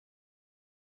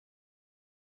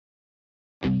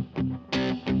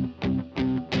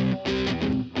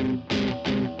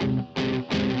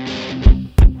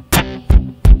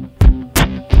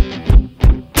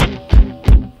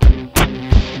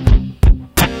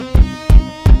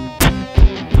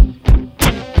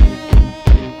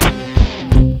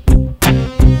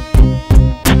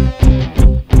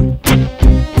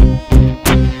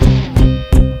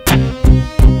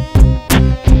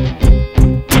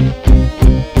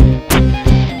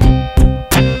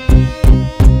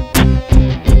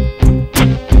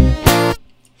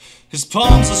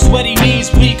sweaty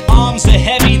knees, weak arms are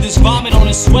heavy. There's vomit on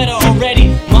his sweater already.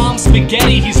 Mom's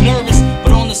spaghetti, he's nervous,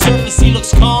 but on the surface he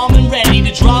looks calm and ready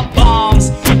to drop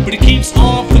bombs. But he keeps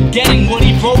on forgetting what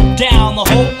he wrote down. The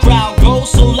whole crowd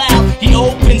goes so loud, he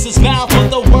opens his mouth but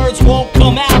the words won't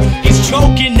come out. He's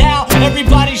choking now,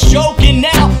 everybody's joking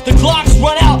now. The clock's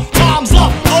run out, time's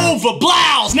up, over,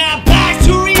 blouse. Now back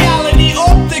to reality,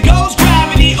 oh there goes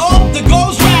gravity, oh there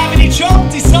goes gravity.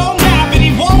 Choked, he's so mad but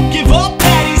he won't give up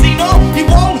patties. He know he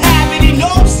won't have it, he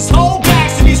knows his whole back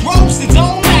to these ropes. It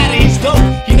don't matter, he's dope,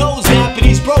 he knows that but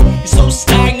he's broke. He's so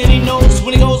stagnant, he knows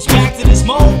when he goes back to this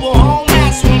mobile home,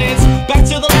 that's when it's back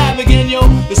to the lab again, yo.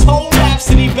 This whole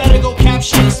rhapsody, better go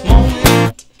capture this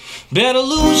moment. Better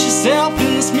lose yourself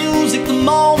in this music the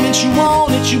moment you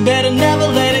own it. You better never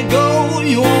let it go.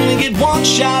 You only get one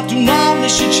shot, do not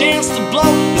miss your chance to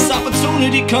blow. This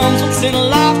opportunity comes once in a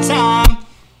lifetime.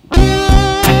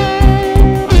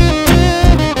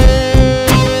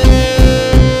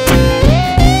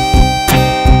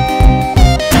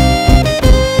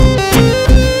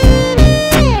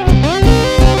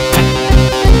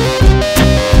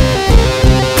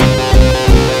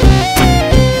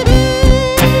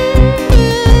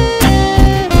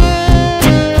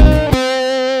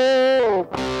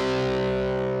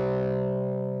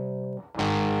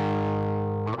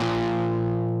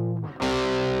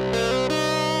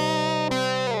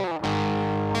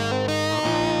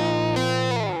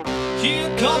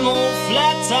 Here come old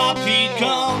flat top, he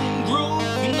come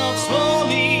grooving up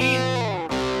slowly.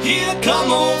 Here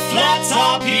come old flat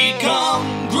top, he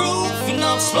come grooving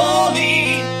up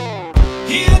slowly.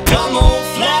 Here come old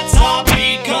flat top,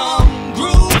 he come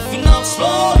grooving up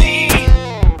slowly.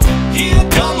 Here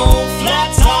come old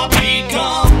flat top, he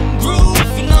come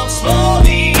grooving up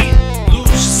slowly.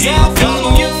 Lose yourself in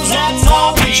the music,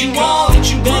 talk what you want,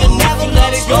 you better never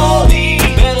let it go.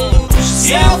 Better lose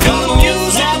yourself in the music.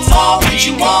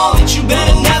 You want, you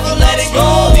better never let it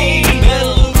go. Better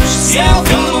lose yourself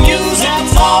in the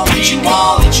music. Talk what you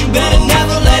want, you better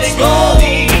never let it go.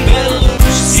 Better lose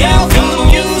yourself in the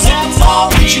music.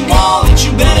 Talk what you want,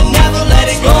 you better never let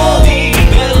it go.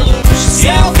 Better lose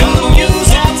yourself in the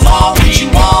music. Talk what you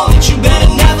want, you better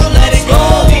never let it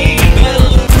go. Better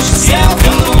lose yourself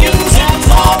in the music.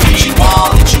 Talk what you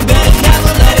want, you better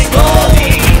never let it go.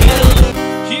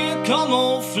 Here come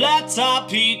old flat top,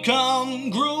 he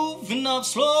come grooving up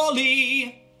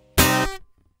slowly.